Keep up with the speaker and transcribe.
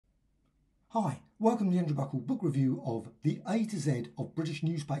Hi, welcome to the Andrew Buckle book review of The A to Z of British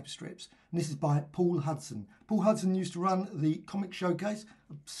Newspaper Strips. And this is by Paul Hudson. Paul Hudson used to run the Comic Showcase,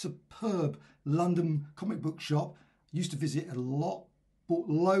 a superb London comic book shop. Used to visit a lot, bought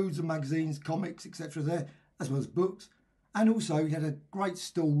loads of magazines, comics, etc. there, as well as books. And also he had a great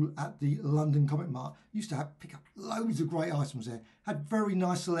stall at the London Comic Mart. Used to pick up loads of great items there. Had very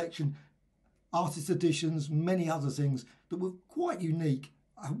nice selection, artist editions, many other things that were quite unique.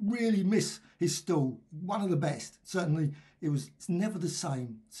 I really miss his stall, one of the best. Certainly it's never the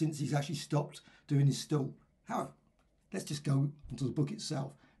same since he's actually stopped doing his stall. However, let's just go into the book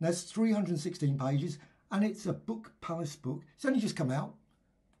itself. Now it's 316 pages and it's a Book Palace book. It's only just come out,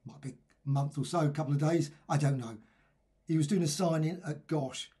 might be a month or so, a couple of days, I don't know. He was doing a signing at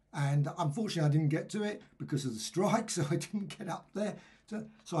Gosh and unfortunately I didn't get to it because of the strike, so I didn't get up there.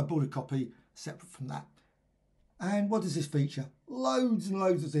 So I bought a copy separate from that. And what does this feature? Loads and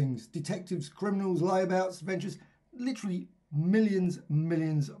loads of things. Detectives, criminals, layabouts, adventures. Literally millions and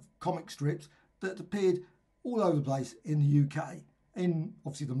millions of comic strips that appeared all over the place in the UK. In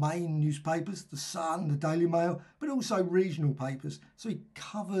obviously the main newspapers, The Sun, the Daily Mail, but also regional papers. So he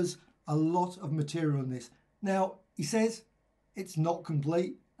covers a lot of material in this. Now, he says it's not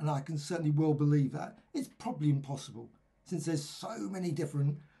complete, and I can certainly well believe that. It's probably impossible, since there's so many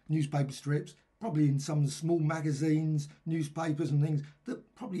different newspaper strips, probably in some of the small magazines, newspapers and things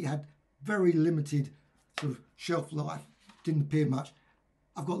that probably had very limited sort of shelf life, didn't appear much.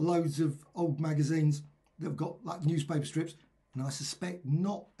 I've got loads of old magazines that have got like newspaper strips, and I suspect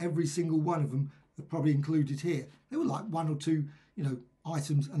not every single one of them are probably included here. There were like one or two,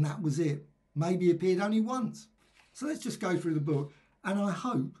 items, and that was it. Maybe appeared only once. So let's just go through the book, and I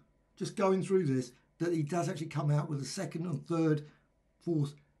hope, just going through this, that he does actually come out with a second and third,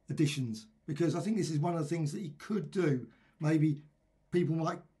 fourth editions, because I think this is one of the things that he could do. Maybe people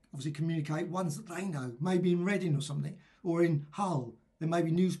might obviously communicate ones that they know, maybe in Reading or something, or in Hull. There may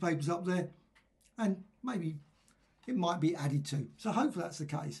be newspapers up there, and maybe it might be added to. So hopefully that's the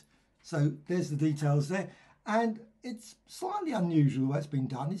case. So there's the details there. And it's slightly unusual the way it's been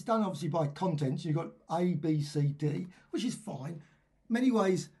done. It's done obviously by contents. You've got A, B, C, D, which is fine. Many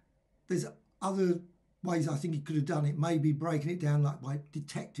ways, there's other ways I think he could have done it, maybe breaking it down like by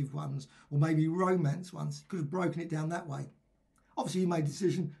detective ones or maybe romance ones. He could have broken it down that way. Obviously he made a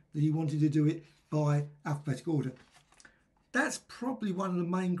decision that he wanted to do it by alphabetical order. That's probably one of the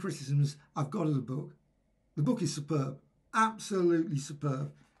main criticisms I've got of the book. The book is superb, absolutely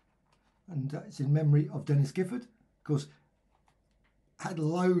superb, and it's in memory of Dennis Gifford. Of course, had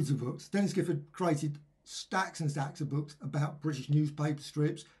loads of books. Dennis Gifford created stacks and stacks of books about British newspaper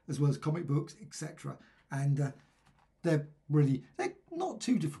strips as well as comic books, etc. And they're not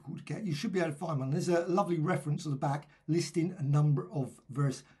too difficult to get. You should be able to find one. There's a lovely reference at the back listing a number of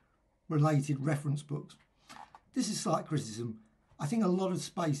various related reference books. This is slight criticism. I think a lot of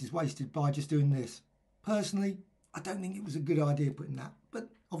space is wasted by just doing this. Personally, I don't think it was a good idea putting that, but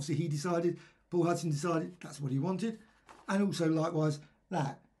obviously he decided, Paul Hudson decided that's what he wanted, and also likewise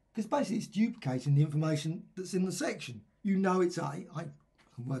that. Because basically it's duplicating the information that's in the section. You know it's A. I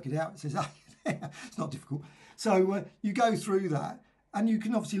can work it out. It says A there. It's not difficult. So you go through that and you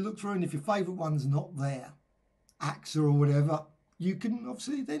can obviously look through, and if your favourite one's not there, AXA or whatever, you can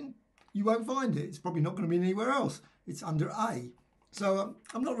obviously then, you won't find it. It's probably not going to be anywhere else. It's under A. So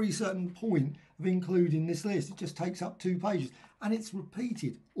I'm not really certain point of including this list. It just takes up 2 pages and it's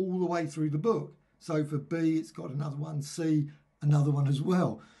repeated all the way through the book. So for B, it's got another one, C, another one as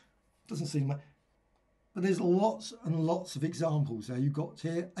well. Doesn't seem like, but there's lots and lots of examples there. You've got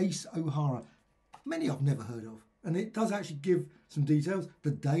here Ace O'Hara, many I've never heard of, and it does actually give some details.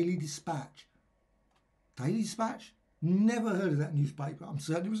 The Daily Dispatch, never heard of that newspaper. I'm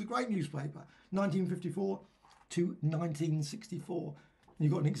certain it was a great newspaper. 1954 to 1964. And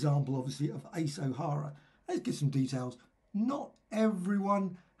you've got an example obviously of Ace O'Hara. Let's give some details. Not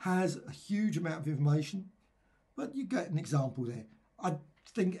everyone has a huge amount of information, but you get an example there. I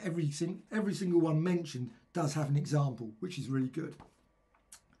think every single one mentioned does have an example, which is really good.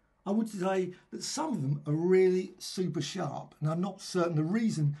 I would say that some of them are really super sharp, and I'm not certain the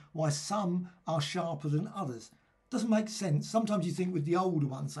reason why some are sharper than others. Doesn't make sense. Sometimes you think with the older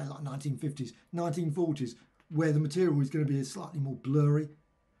ones, say like 1950s, 1940s, where the material is going to be slightly more blurry,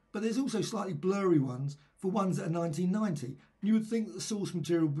 but there's also slightly blurry ones for ones that are 1990. You would think that the source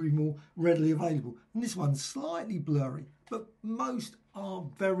material would be more readily available, and this one's slightly blurry, but most are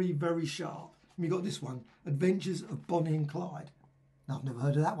very, very sharp. And we've got this one, Adventures of Bonnie and Clyde. Now, I've never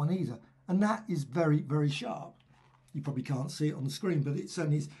heard of that one either, and that is very, very sharp. You probably can't see it on the screen, but it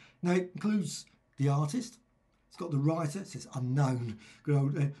certainly is. Now, it includes the artist, It's got the writer, it says unknown. Good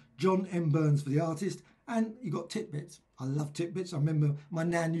old John M. Burns for the artist. And you got tidbits. I love tidbits. I remember my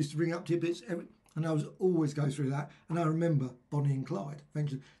nan used to bring up tidbits and I was always go through that. And I remember Bonnie and Clyde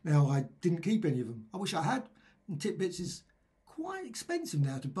eventually. Now, I didn't keep any of them. I wish I had. And tidbits is quite expensive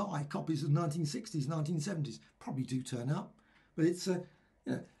now to buy. Copies of 1960s, 1970s probably do turn up. But it's, you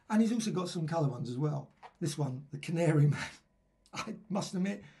know, and he's also got some colour ones as well. This one, The Canary Man. I must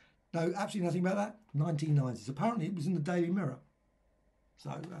admit, no, absolutely nothing about that. 1990s. Apparently it was in the Daily Mirror.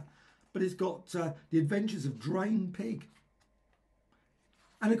 So, but it's got The Adventures of Drain Pig.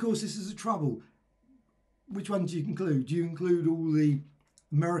 And of course, this is the trouble. Which ones do you include? Do you include all the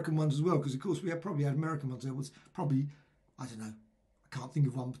American ones as well? Because of course we have probably had American ones. There was probably, I don't know, I can't think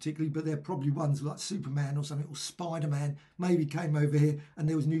of one particularly, but they're probably ones like Superman or something, or Spider-Man maybe came over here, and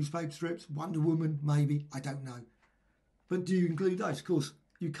there was newspaper strips, Wonder Woman maybe, I don't know. But do you include those? Of course,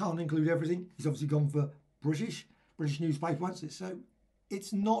 you can't include everything. He's obviously gone for British newspaper ones. So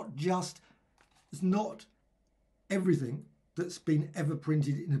it's not everything that's been ever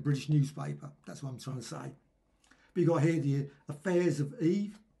printed in a British newspaper. That's what I'm trying to say. But you got here the Affairs of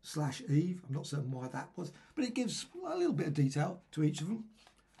Eve /Eve. I'm not certain why that was, but it gives a little bit of detail to each of them.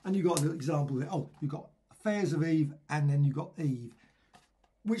 And you got a little example there. Oh, you got Affairs of Eve, and then you got Eve,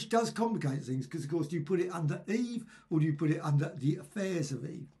 which does complicate things because, of course, do you put it under Eve or do you put it under the Affairs of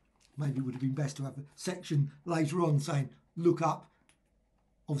Eve? Maybe it would have been best to have a section later on saying, look up,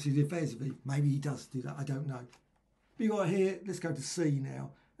 obviously, the Affairs of Eve. Maybe he does do that. I don't know. But you got here, let's go to C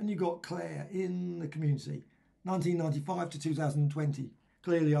now. And you got Claire in the community, 1995 to 2020.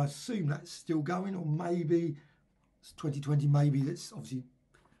 Clearly, I assume that's still going, or maybe it's 2020, maybe that's obviously,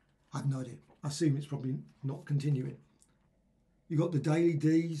 I have no idea. I assume it's probably not continuing. You got the Daily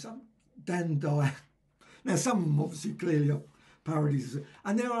D's, Dan Dyer. Now, some of them obviously clearly are parodies.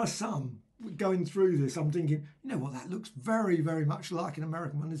 And there are some, going through this, I'm thinking, you know what, that looks very, very much like an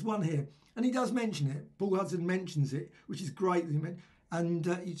American one. There's one here, and he does mention it. Paul Hudson mentions it, which is great. And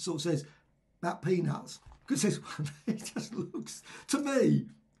he sort of says, about peanuts. Because this one, it just looks,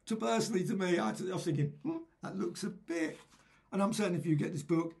 personally to me, I was thinking, that looks a bit. And I'm certain if you get this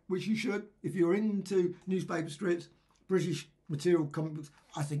book, which you should, if you're into newspaper strips, British material comic books,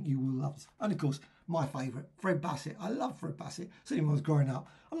 I think you will love it. And of course, my favourite, Fred Bassett. I love Fred Bassett. Certainly when I was growing up.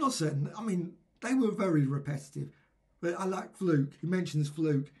 I'm not certain. I mean, they were very repetitive. But I like Fluke. He mentions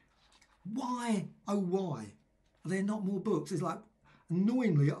Fluke. Why, oh why, are there not more books? It's like,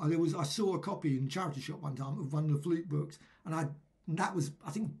 annoyingly, I saw a copy in a charity shop one time of one of the Fluke books, and that was,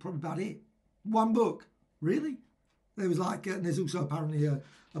 I think, probably about it. One book. Really? There was like, and there's also apparently a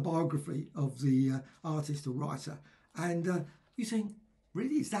biography of the artist or writer. And you think,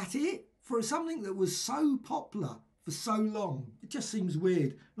 really, is that it? For something that was so popular for so long, it just seems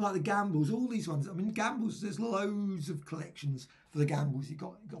weird. Like the Gambles, all these ones. I mean, Gambles, there's loads of collections for the Gambles. You've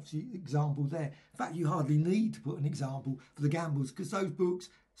got obviously examples there. In fact, you hardly need to put an example for the Gambles because those books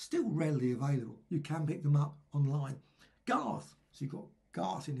still readily available. You can pick them up online. Garth, so you've got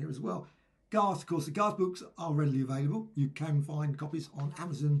Garth in here as well. Garth, of course, the Garth books are readily available. You can find copies on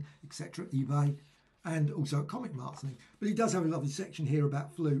Amazon, etc., eBay, and also at Comic Marts. But he does have a lovely section here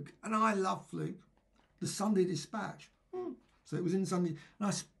about Fluke, and I love Fluke. The Sunday Dispatch. So it was in Sunday,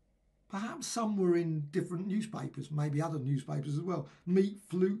 and perhaps some were in different newspapers, maybe other newspapers as well. Meet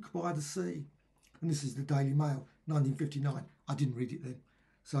Fluke by the Sea. And this is the Daily Mail, 1959. I didn't read it then.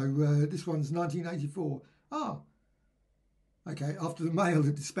 So this one's 1984. Okay, after the Mail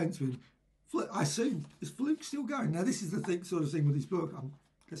had dispensed with him, I assume, is Fluke still going? Now, this is the sort of thing with this book.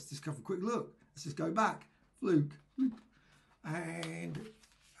 Let's just have a quick look. Let's just go back. Fluke. And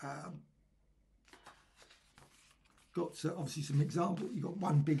got obviously some example. You've got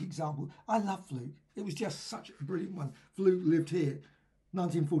one big example. I love Fluke. It was just such a brilliant one. Fluke lived here,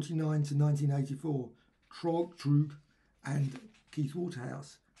 1949 to 1984. Trog, and Keith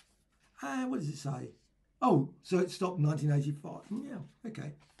Waterhouse. And what does it say? Oh, so it stopped in 1985. Yeah,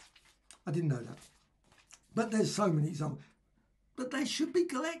 okay. I didn't know that. But there's so many examples. But there should be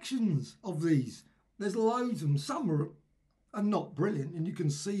collections of these. There's loads of them. Some are not brilliant, and you can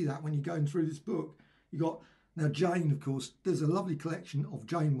see that when you're going through this book. You got, now Jane, of course, there's a lovely collection of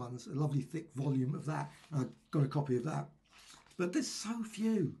Jane ones, a lovely thick volume of that. I've got a copy of that. But there's so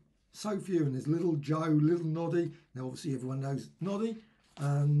few, and there's Little Joe, Little Noddy. Now, obviously, everyone knows Noddy.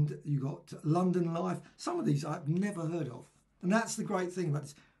 And you got London Life. Some of these I've never heard of. And that's the great thing about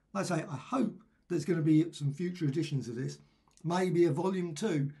this. Like I say, I hope there's going to be some future editions of this. Maybe a volume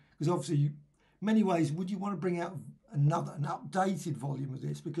 2. Because obviously, in many ways, would you want to bring out an updated volume of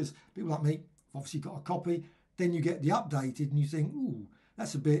this? Because people like me have obviously got a copy. Then you get the updated and you think, ooh,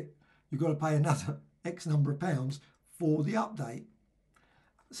 that's a bit, you've got to pay another X number of pounds for the update.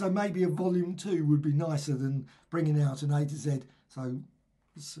 So maybe a volume 2 would be nicer than bringing out an A to Z. So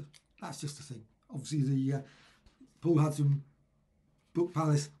that's just a thing. Obviously, the Paul Hudson Book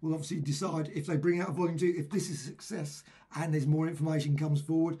Palace will obviously decide if they bring out a volume 2, if this is a success and there's more information comes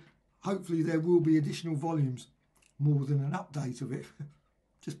forward. Hopefully there will be additional volumes, more than an update of it.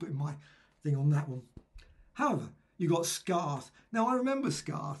 Just putting my thing on that one. However, you got Scarth. Now I remember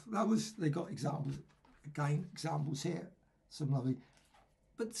Scarth. They got examples here. Some lovely,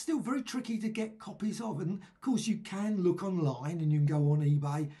 but still very tricky to get copies of. And of course you can look online and you can go on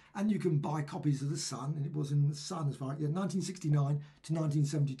eBay and you can buy copies of The Sun. And it was in The Sun as far as 1969 to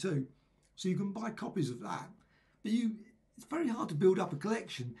 1972. So you can buy copies of that. But it's very hard to build up a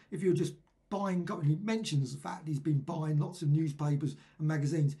collection if you're just buying. He mentions the fact he's been buying lots of newspapers and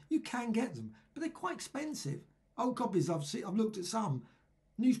magazines. You can get them, but they're quite expensive. Old copies, I've looked at some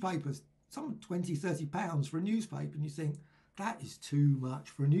newspapers, some £20-30 for a newspaper, and you think that is too much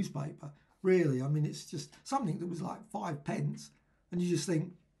for a newspaper. Really, I mean, it's just something that was like 5 pence, and you just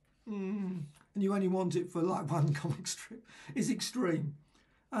think, and you only want it for like one comic strip. It's extreme,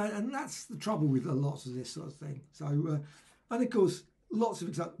 and that's the trouble with a lot of this sort of thing. So, and of course, lots of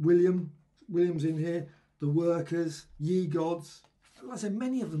examples. William's in here, The Workers, Ye Gods. Like I said,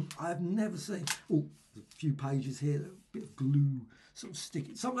 many of them I have never seen. Oh, a few pages here, a bit of glue sort of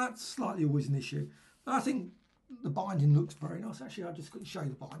sticky. Some of that's slightly always an issue. But I think the binding looks very nice. Actually, I just couldn't show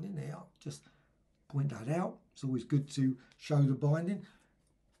the binding there. I'll just point that out. It's always good to show the binding.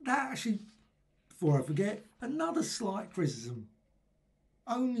 That actually, before I forget, another slight criticism.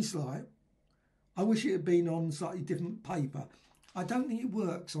 Only slight. I wish it had been on slightly different paper. I don't think it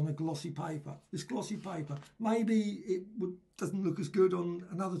works on a glossy paper. This glossy paper, maybe it doesn't look as good on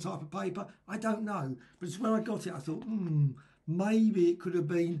another type of paper. I don't know. But it's when I got it, I thought, maybe it could have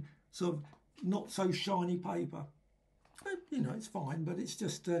been sort of not so shiny paper. But, it's fine, but it's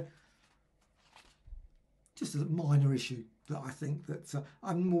just a minor issue that I think that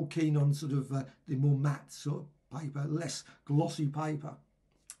I'm more keen on sort of the more matte sort of paper, less glossy paper.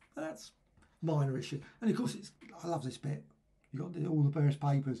 But that's a minor issue. And of course, I love this bit. You've got all the various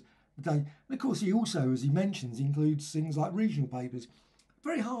papers. And of course, he also, as he mentions, includes things like regional papers.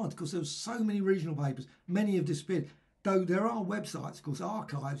 Very hard because there were so many regional papers. Many have disappeared. Though there are websites, of course,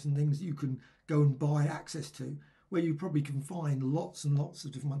 archives and things that you can go and buy access to, where you probably can find lots and lots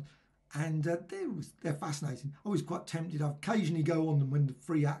of different ones. And they're fascinating. I was quite tempted. I occasionally go on them when the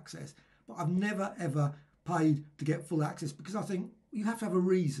free access, but I've never, ever paid to get full access because I think you have to have a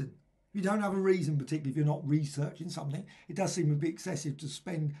reason. If you don't have a reason, particularly if you're not researching something, it does seem a bit excessive to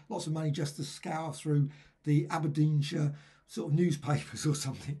spend lots of money just to scour through the Aberdeenshire sort of newspapers or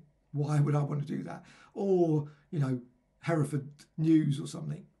something. Why would I want to do that? Or, Hereford News or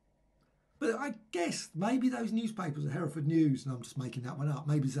something. But I guess maybe those newspapers are Hereford News, and I'm just making that one up.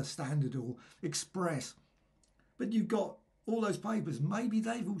 Maybe it's a Standard or Express. But you've got all those papers. Maybe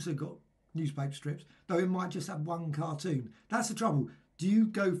they've also got newspaper strips, though it might just have one cartoon. That's the trouble. Do you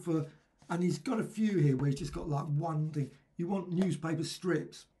go for... And he's got a few here where he's just got like one thing. You want newspaper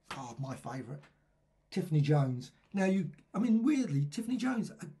strips. Oh, my favourite. Tiffany Jones. Now, weirdly, Tiffany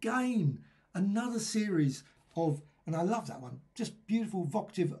Jones, again, another series of... And I love that one. Just beautiful,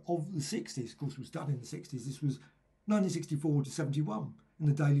 evocative of the 60s. Of course, it was done in the 60s. This was 1964 to 71 in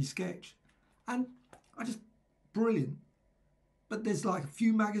the Daily Sketch. And brilliant. But there's like a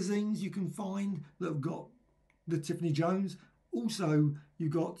few magazines you can find that have got the Tiffany Jones. Also, you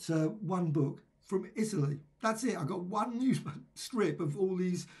got one book from Italy. That's it. I got one newspaper strip of all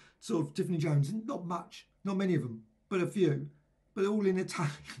these sort of Tiffany Jones. And not much, not many of them, but a few. But all in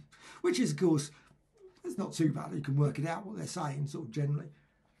Italian, which is, of course, it's not too bad. You can work it out what they're saying, sort of generally.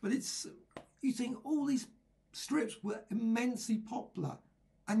 But you think all these strips were immensely popular,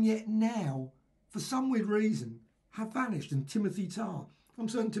 and yet now, for some weird reason, have vanished. And Timothy Tarr, I'm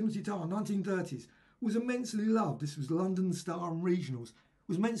certain Timothy Tarr, 1930s, was immensely loved. This was London Star and Regionals.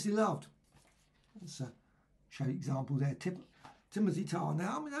 Was immensely loved. Let's show you an example there. Timothy Tarr.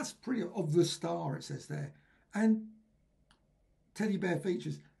 Now, that's pretty of the Star, it says there. And Teddy Bear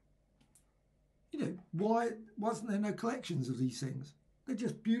Features. Why wasn't there no collections of these things? They're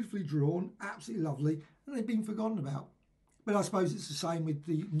just beautifully drawn, absolutely lovely, and they've been forgotten about. But I suppose it's the same with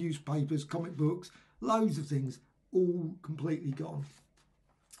the newspapers, comic books, loads of things, all completely gone.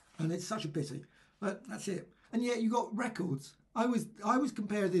 And it's such a pity. But that's it. And yet you got records. I always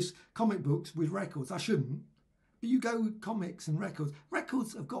compare this comic books with records. I shouldn't. But you go with comics and records.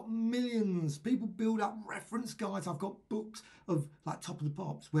 Records have got millions. People build up reference guides. I've got books of like Top of the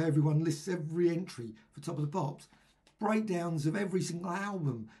Pops where everyone lists every entry for Top of the Pops. breakdowns of every single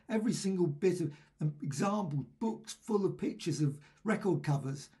album, every single bit of examples, books full of pictures of record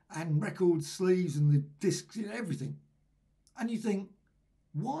covers and record sleeves and the discs and everything. And you think,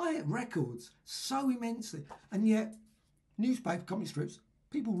 why records so immensely? And yet newspaper comic strips,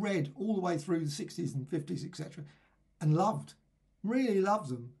 people read all the way through the 60s and 50s, etc. and loved, really loved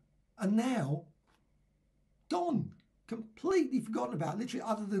them. And now, gone, completely forgotten about, literally,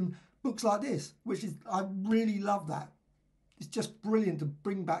 other than books like this, which is, I really love that. It's just brilliant to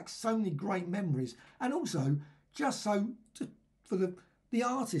bring back so many great memories, and also just so for the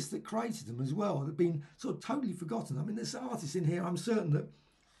artists that created them as well, that have been sort of totally forgotten. I mean, there's artists in here, I'm certain that,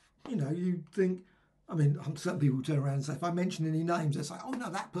 you know, you think, I mean, I'm certain people will turn around and say, if I mention any names, they say, oh no,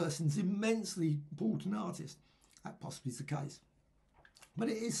 that person's immensely important artist. That possibly is the case. But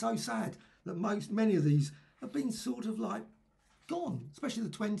it is so sad that many of these have been sort of like gone, especially the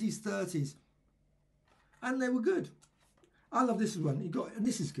 20s, 30s. And they were good. I love this one. And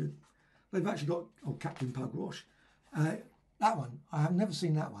this is good. They've actually got, oh, Captain Pugwash. That one, I have never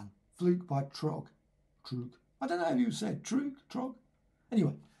seen that one. Fluke by Trog. I don't know how you said Trog.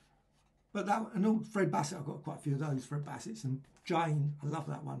 Anyway, but that, and all Fred Bassett, I've got quite a few of those, Fred Bassett's, and Jane, I love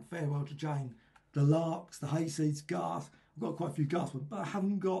that one, Farewell to Jane. The Larks, the Hayseeds, Garth, I've got quite a few Garth ones, but I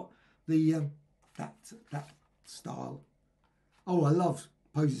haven't got the that style. Oh, I love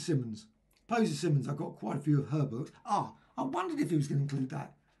Posy Simmons. Posy Simmons, I've got quite a few of her books. Ah, I wondered if he was going to include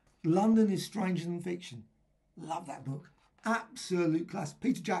that. London is Stranger Than Fiction. Love that book. Absolute class.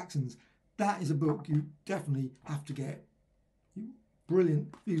 Peter Jackson's, that is a book you definitely have to get.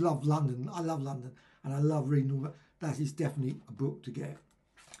 Brilliant. If you love London, I love London, and I love reading all that. That is definitely a book to get.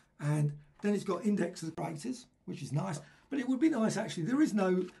 And then it's got Index of the Creators, which is nice. But it would be nice, actually. There is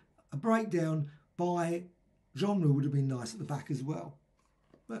no a breakdown by genre would have been nice at the back as well.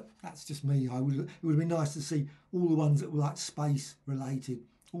 But that's just me. It would have been nice to see all the ones that were like space related,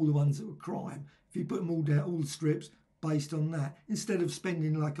 all the ones that were crime. If you put them all down, all the strips based on that, instead of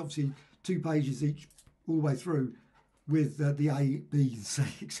spending like obviously 2 pages each all the way through with the A, B, and C,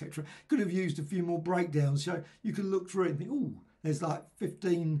 etc. Could have used a few more breakdowns so you could look through it and think, oh, there's like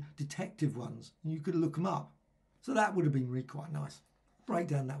 15 detective ones, and you could look them up. So that would have been really quite nice.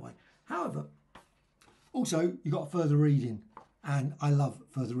 Breakdown that way. However, also you got further reading, and I love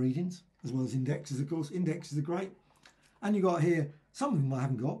further readings as well as indexes, of course. Indexes are great. And you got here, some of them I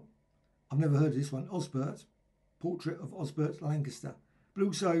haven't got. I've never heard of this one, Osbert, Portrait of Osbert Lancaster. But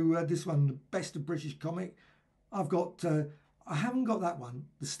also this one, The Best of British Comic. I've got, I haven't got that one,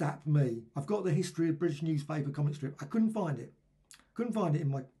 The Stat Me. I've got The History of British Newspaper Comic Strip. I couldn't find it. Couldn't find it in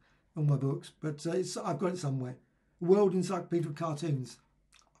my books, but I've got it somewhere. World Encyclopedia of Cartoons.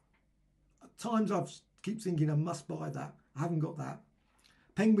 At times I keep thinking I must buy that. I haven't got that.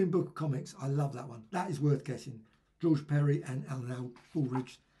 Penguin Book of Comics. I love that one. That is worth getting. George Perry and Alan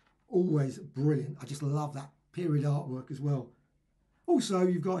Aldridge. Always brilliant. I just love that period artwork as well. Also,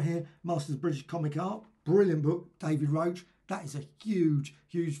 you've got here Masters of British Comic Art. Brilliant book. David Roach. That is a huge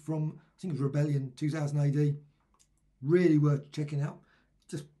from, I think it was Rebellion, 2000 AD. Really worth checking out.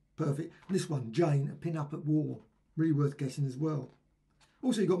 Just perfect. And this one, Jane, A Pin Up at War. Really worth getting as well.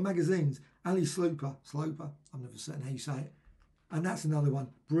 Also, you've got magazines. Ali Sloper, I'm never certain how you say it. And that's another one.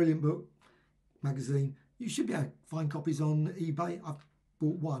 Brilliant book, magazine. You should be able to find copies on eBay. I've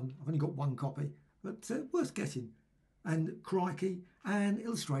bought one. I've only got one copy, but worth getting. And Crikey and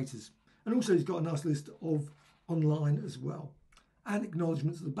Illustrators. And also he's got a nice list of online as well. And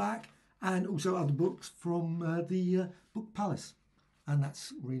acknowledgements at the back. And also other books from the Book Palace. And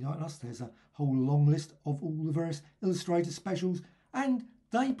that's really nice. There's a whole long list of all the various Illustrator specials. And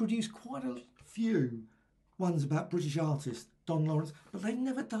they produce quite a few ones about British artists, Don Lawrence, but they've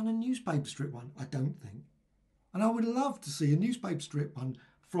never done a newspaper strip one, I don't think. And I would love to see a newspaper strip one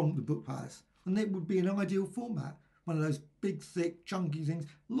from the Book Palace. And it would be an ideal format. One of those big, thick, chunky things.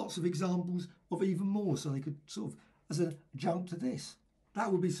 Lots of examples of even more, so they could sort of, as a jump to this.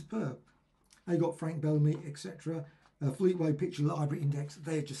 That would be superb. They got Frank Bellamy, etc. Fleetway Picture Library Index.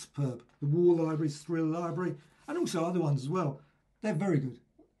 They're just superb. The War Library's Thrill Library. And also other ones as well. They're very good.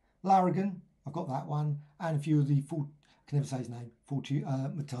 Larrigan, I've got that one. And a few of the, I can never say his name,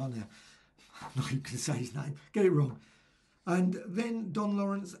 Matania. I'm not even going to say his name. Get it wrong. And then Don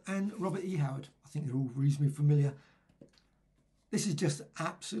Lawrence and Robert E. Howard. I think they're all reasonably familiar. This is just an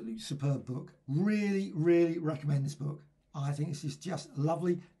absolutely superb book. Really, really recommend this book. I think this is just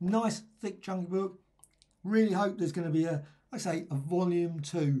lovely. Nice, thick, chunky book. Really hope there's going to be a volume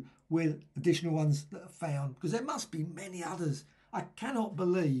 2 with additional ones that are found, because there must be many others. I cannot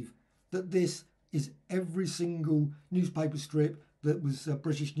believe that this is every single newspaper strip that was a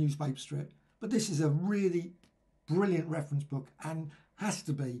British newspaper strip. But this is a really brilliant reference book and has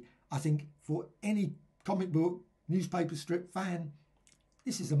to be, I think, for any comic book, newspaper strip fan,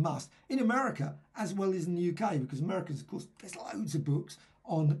 this is a must. In America, as well as in the UK, because Americans, of course, there's loads of books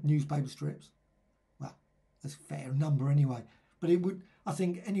on newspaper strips. Well, that's a fair number anyway. But it would, I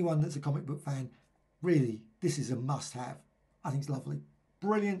think, anyone that's a comic book fan, really, this is a must-have. I think it's lovely.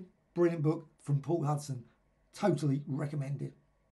 Brilliant, brilliant book from Paul Hudson. Totally recommended.